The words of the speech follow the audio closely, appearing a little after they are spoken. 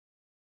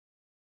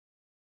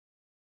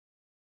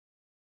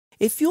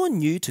If you're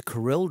new to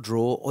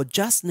CorelDRAW or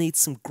just need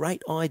some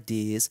great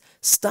ideas,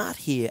 start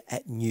here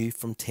at New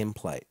from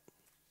Template.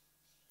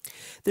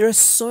 There are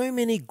so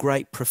many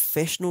great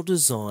professional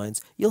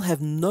designs, you'll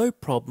have no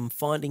problem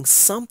finding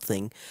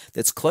something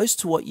that's close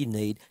to what you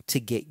need to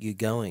get you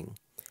going.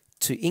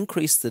 To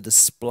increase the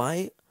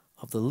display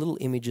of the little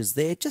images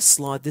there, just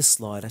slide this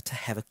slider to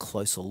have a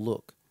closer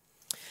look.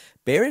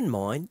 Bear in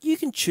mind, you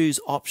can choose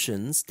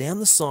options down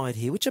the side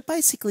here, which are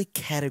basically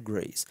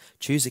categories.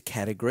 Choose a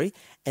category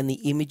and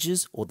the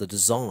images or the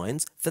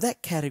designs for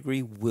that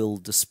category will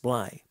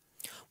display.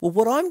 Well,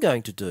 what I'm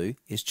going to do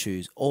is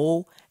choose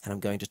all, and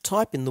I'm going to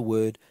type in the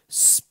word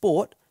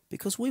sport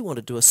because we want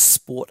to do a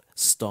sport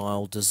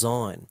style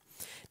design.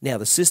 Now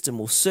the system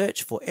will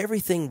search for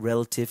everything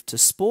relative to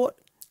sport,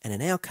 and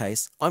in our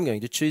case, I'm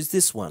going to choose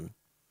this one.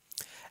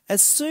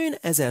 As soon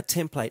as our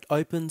template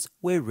opens,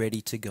 we're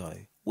ready to go.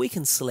 We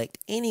can select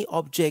any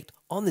object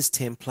on this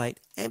template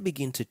and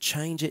begin to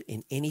change it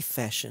in any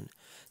fashion.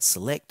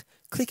 Select,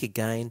 click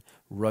again,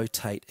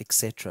 rotate,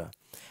 etc.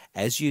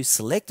 As you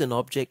select an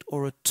object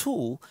or a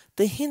tool,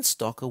 the hint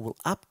stocker will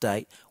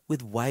update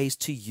with ways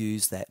to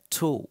use that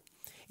tool.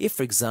 If,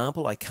 for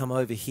example, I come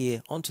over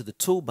here onto the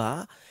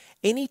toolbar,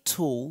 any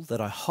tool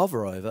that I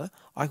hover over,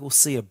 I will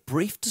see a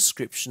brief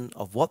description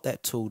of what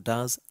that tool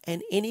does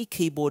and any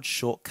keyboard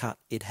shortcut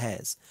it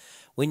has.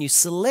 When you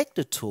select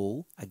a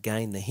tool,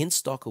 again the hint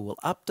stocker will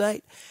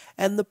update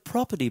and the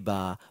property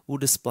bar will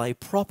display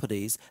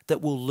properties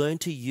that we'll learn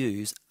to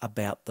use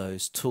about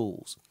those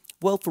tools.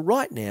 Well, for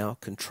right now,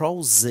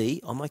 Control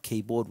Z on my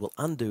keyboard will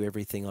undo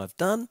everything I've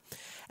done,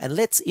 and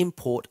let's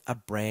import a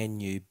brand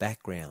new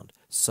background.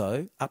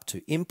 So, up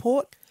to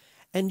Import,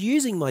 and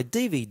using my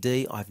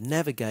DVD, I've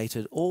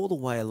navigated all the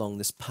way along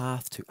this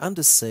path to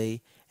Under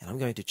C, and I'm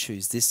going to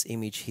choose this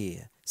image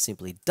here.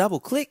 Simply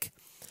double click.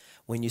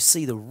 When you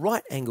see the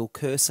right angle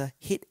cursor,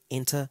 hit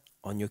Enter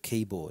on your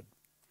keyboard.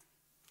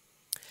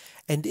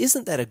 And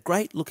isn't that a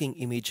great looking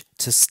image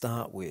to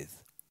start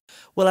with?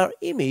 Well, our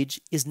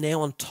image is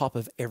now on top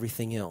of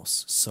everything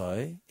else.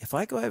 So if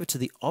I go over to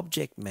the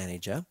Object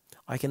Manager,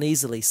 I can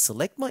easily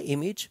select my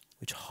image,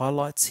 which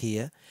highlights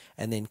here,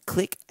 and then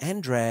click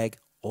and drag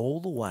all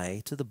the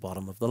way to the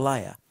bottom of the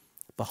layer,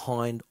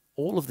 behind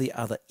all of the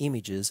other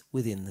images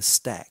within the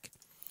stack.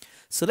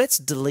 So let's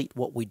delete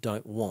what we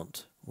don't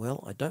want.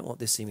 Well, I don't want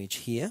this image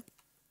here.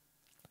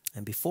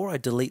 And before I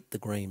delete the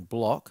green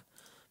block,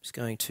 I'm just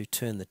going to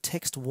turn the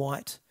text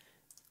white,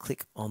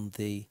 click on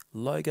the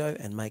logo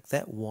and make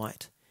that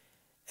white,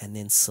 and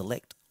then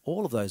select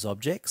all of those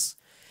objects.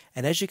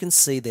 And as you can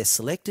see, they're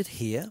selected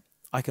here.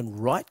 I can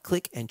right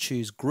click and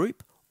choose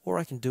group, or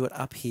I can do it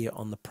up here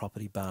on the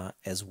property bar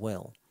as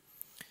well.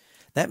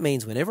 That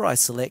means whenever I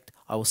select,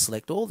 I will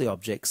select all the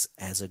objects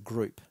as a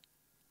group.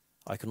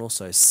 I can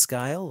also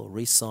scale or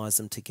resize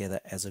them together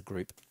as a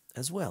group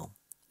as well.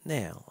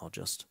 Now I'll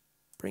just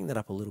bring that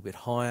up a little bit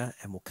higher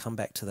and we'll come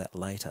back to that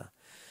later.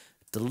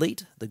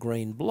 Delete the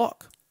green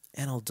block,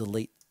 and I'll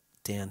delete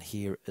down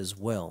here as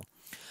well.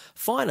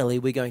 Finally,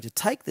 we're going to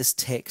take this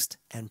text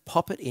and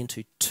pop it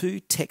into two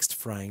text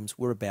frames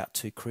we're about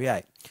to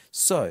create.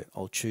 So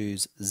I'll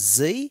choose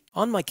Z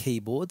on my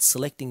keyboard,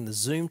 selecting the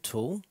zoom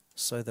tool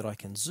so that I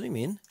can zoom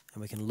in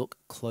and we can look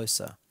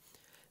closer.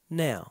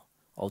 Now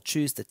I'll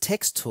choose the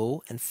text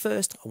tool, and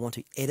first I want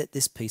to edit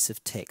this piece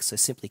of text. So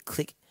simply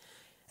click,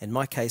 in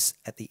my case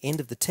at the end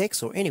of the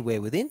text or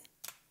anywhere within,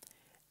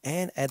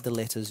 and add the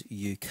letters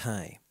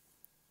UK.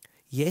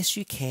 Yes,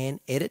 you can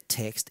edit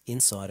text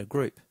inside a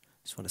group.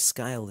 Just want to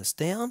scale this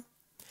down,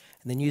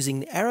 and then using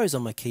the arrows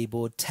on my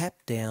keyboard, tap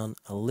down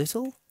a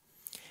little,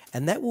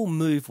 and that will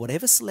move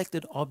whatever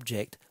selected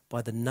object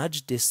by the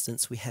nudge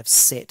distance we have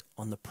set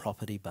on the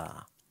property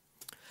bar.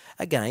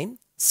 Again,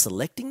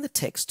 selecting the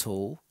text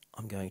tool,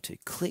 I'm going to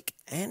click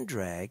and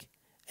drag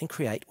and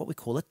create what we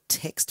call a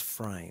text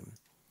frame.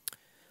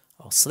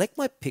 I'll select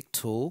my pick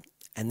tool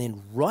and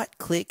then right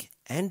click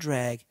and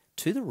drag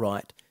to the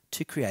right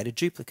to create a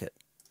duplicate.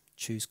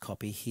 Choose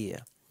copy here.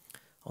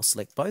 I'll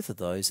select both of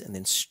those and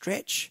then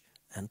stretch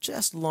and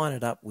just line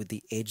it up with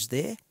the edge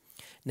there.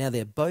 Now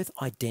they're both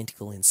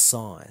identical in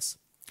size.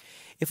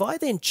 If I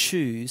then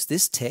choose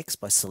this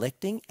text by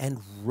selecting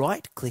and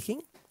right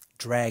clicking,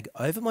 drag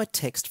over my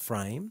text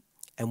frame,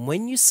 and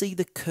when you see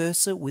the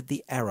cursor with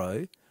the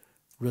arrow,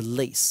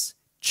 release,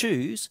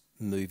 choose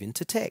move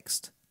into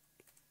text.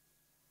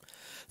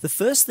 The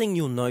first thing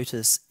you'll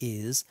notice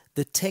is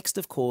the text,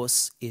 of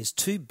course, is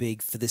too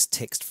big for this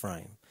text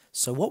frame.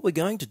 So what we're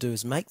going to do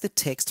is make the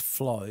text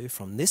flow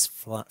from this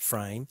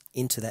frame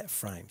into that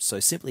frame.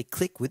 So simply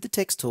click with the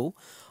text tool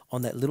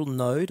on that little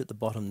node at the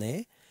bottom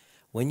there.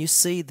 When you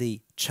see the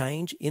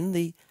change in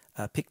the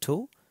pick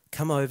tool,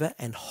 come over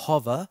and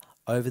hover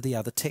over the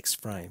other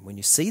text frame. When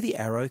you see the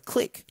arrow,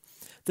 click.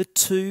 The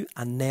two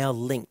are now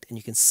linked, and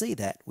you can see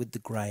that with the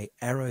grey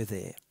arrow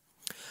there.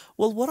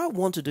 Well, what I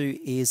want to do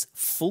is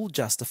full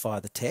justify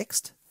the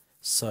text.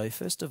 So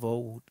first of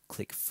all, we'll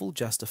click full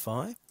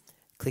justify.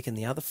 Click in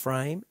the other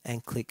frame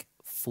and click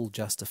full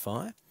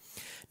justify.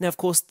 Now, of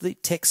course, the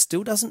text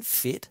still doesn't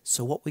fit,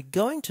 so what we're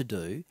going to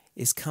do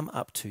is come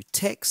up to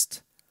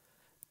Text,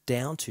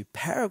 down to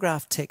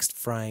Paragraph Text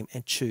Frame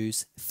and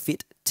choose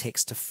Fit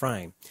Text to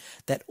Frame.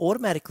 That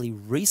automatically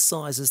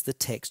resizes the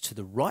text to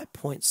the right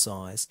point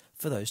size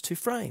for those two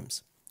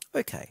frames.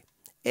 Okay,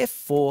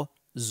 F4,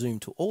 zoom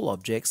to all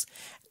objects.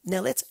 Now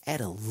let's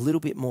add a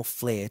little bit more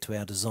flair to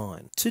our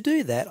design. To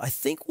do that, I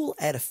think we'll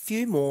add a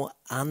few more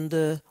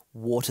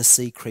underwater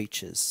sea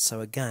creatures.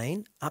 So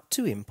again, up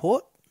to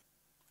Import.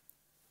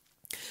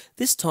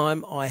 This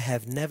time I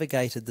have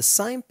navigated the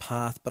same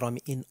path, but I'm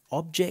in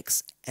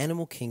Objects,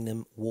 Animal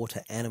Kingdom,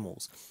 Water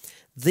Animals.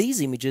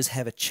 These images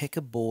have a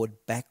checkerboard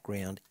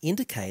background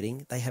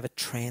indicating they have a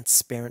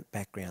transparent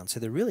background, so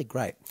they're really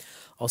great.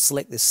 I'll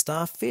select this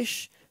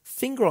starfish,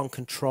 finger on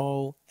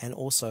Control, and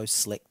also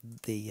select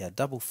the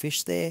double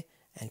fish there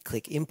and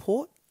click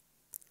Import.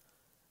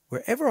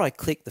 Wherever I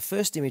click, the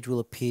first image will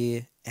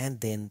appear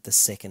and then the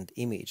second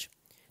image.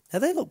 Now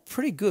they look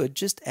pretty good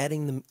just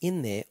adding them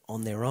in there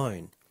on their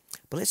own.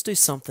 But let's do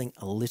something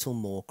a little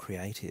more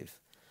creative.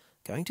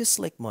 Going to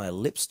select my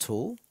ellipse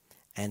tool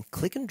and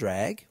click and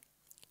drag,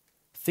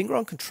 finger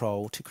on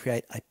Control to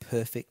create a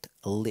perfect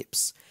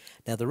ellipse.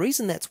 Now the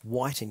reason that's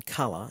white in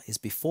colour is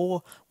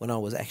before, when I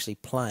was actually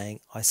playing,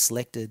 I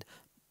selected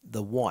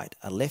the white,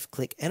 a left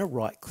click and a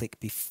right click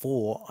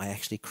before I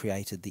actually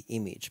created the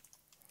image.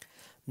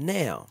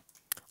 Now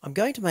I'm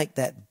going to make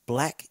that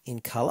black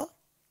in colour,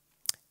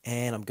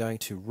 and I'm going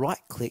to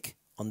right click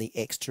on the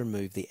X to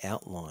remove the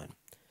outline.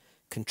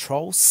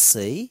 Control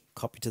C,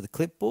 copy to the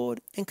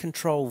clipboard, and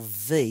Control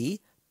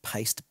V,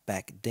 paste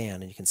back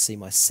down, and you can see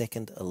my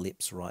second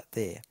ellipse right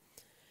there.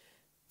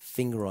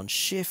 Finger on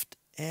Shift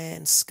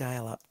and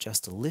scale up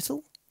just a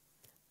little.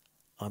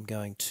 I'm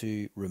going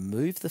to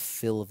remove the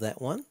fill of that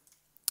one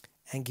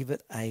and give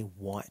it a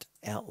white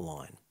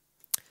outline.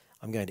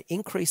 I'm going to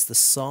increase the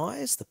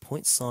size, the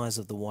point size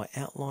of the white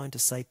outline to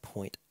say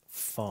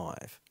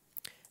 0.5.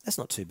 That's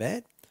not too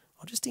bad.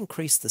 I'll just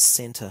increase the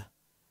center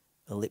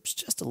ellipse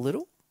just a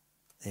little.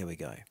 There we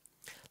go.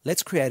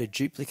 Let's create a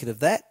duplicate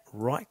of that.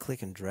 Right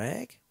click and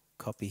drag.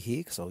 Copy here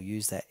because I'll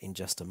use that in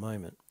just a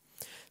moment.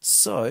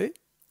 So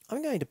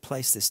I'm going to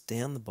place this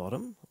down the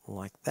bottom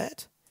like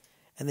that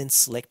and then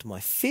select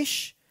my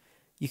fish.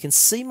 You can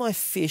see my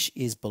fish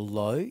is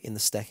below in the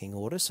stacking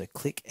order, so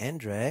click and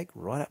drag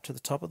right up to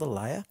the top of the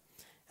layer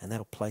and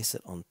that'll place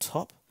it on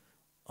top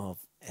of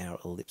our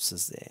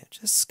ellipses there.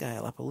 Just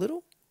scale up a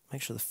little,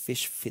 make sure the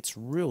fish fits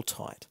real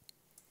tight.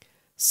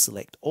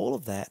 Select all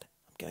of that.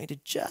 Going to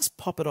just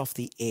pop it off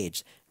the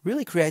edge.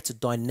 Really creates a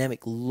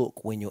dynamic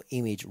look when your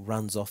image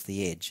runs off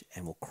the edge,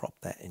 and we'll crop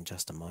that in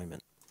just a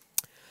moment.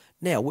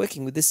 Now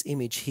working with this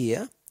image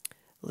here,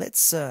 let's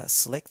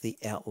select the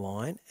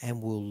outline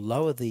and we'll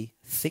lower the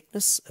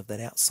thickness of that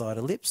outside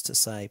ellipse to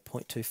say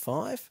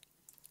 0.25,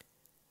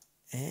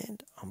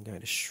 and I'm going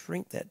to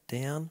shrink that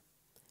down,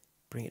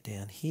 bring it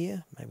down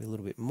here, maybe a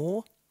little bit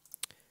more.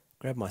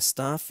 Grab my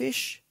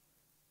starfish,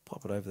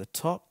 pop it over the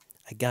top.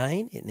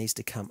 Again, it needs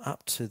to come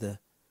up to the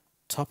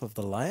top of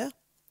the layer,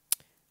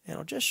 and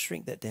I'll just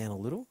shrink that down a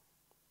little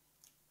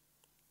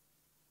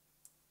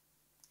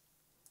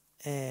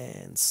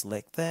and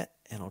select that,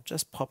 and I'll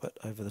just pop it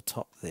over the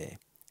top there.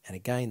 And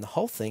again, the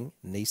whole thing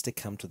needs to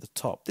come to the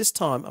top. This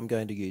time I'm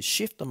going to use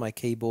Shift on my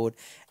keyboard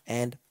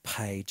and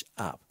Page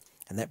Up,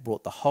 and that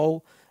brought the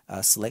whole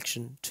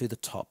selection to the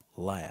top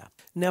layer.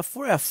 Now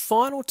for our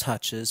final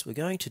touches, we're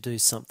going to do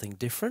something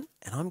different,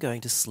 and I'm going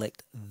to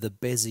select the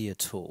Bezier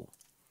tool.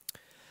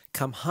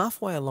 Come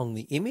halfway along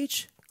the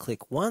image,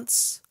 click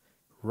once,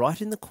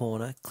 right in the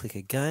corner, click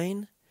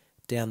again,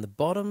 down the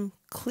bottom,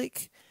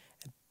 click,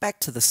 back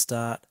to the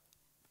start,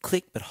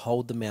 click but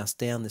hold the mouse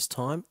down this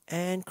time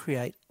and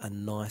create a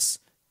nice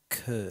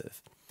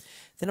curve.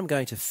 Then I'm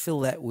going to fill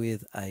that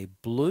with a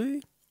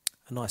blue,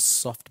 a nice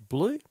soft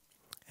blue,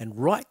 and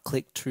right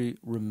click to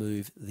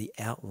remove the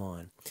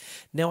outline.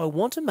 Now I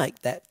want to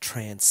make that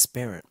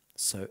transparent,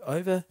 so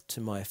over to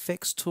my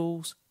Effects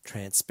Tools,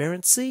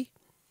 Transparency,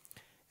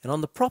 and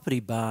on the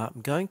property bar,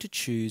 I'm going to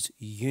choose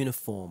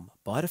Uniform.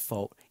 By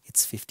default,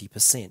 it's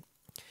 50%.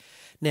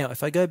 Now,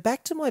 if I go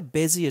back to my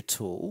Bezier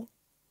tool,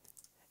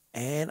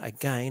 and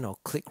again, I'll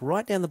click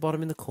right down the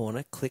bottom in the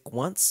corner, click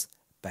once,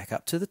 back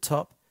up to the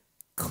top,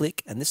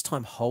 click, and this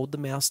time hold the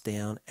mouse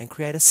down and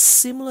create a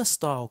similar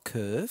style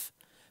curve,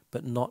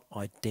 but not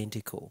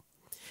identical.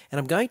 And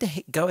I'm going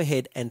to go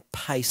ahead and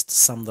paste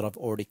some that I've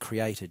already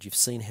created. You've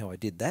seen how I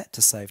did that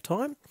to save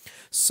time.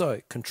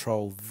 So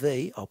Control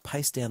V, I'll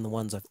paste down the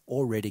ones I've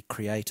already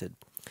created.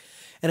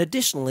 And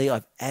additionally,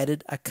 I've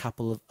added a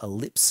couple of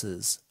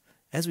ellipses,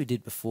 as we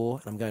did before.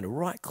 And I'm going to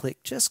right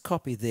click, just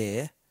copy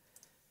there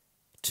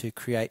to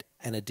create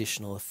an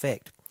additional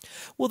effect.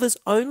 Well, there's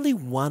only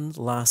one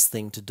last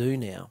thing to do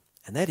now,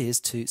 and that is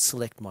to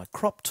select my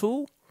crop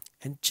tool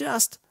and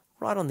just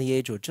right on the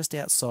edge or just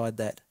outside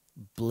that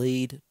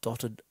bleed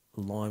dotted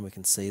line we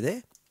can see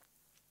there,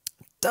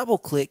 double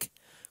click,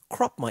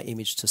 crop my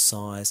image to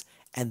size,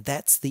 and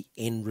that's the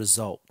end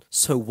result.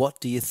 So what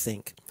do you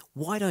think?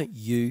 Why don't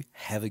you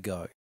have a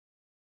go?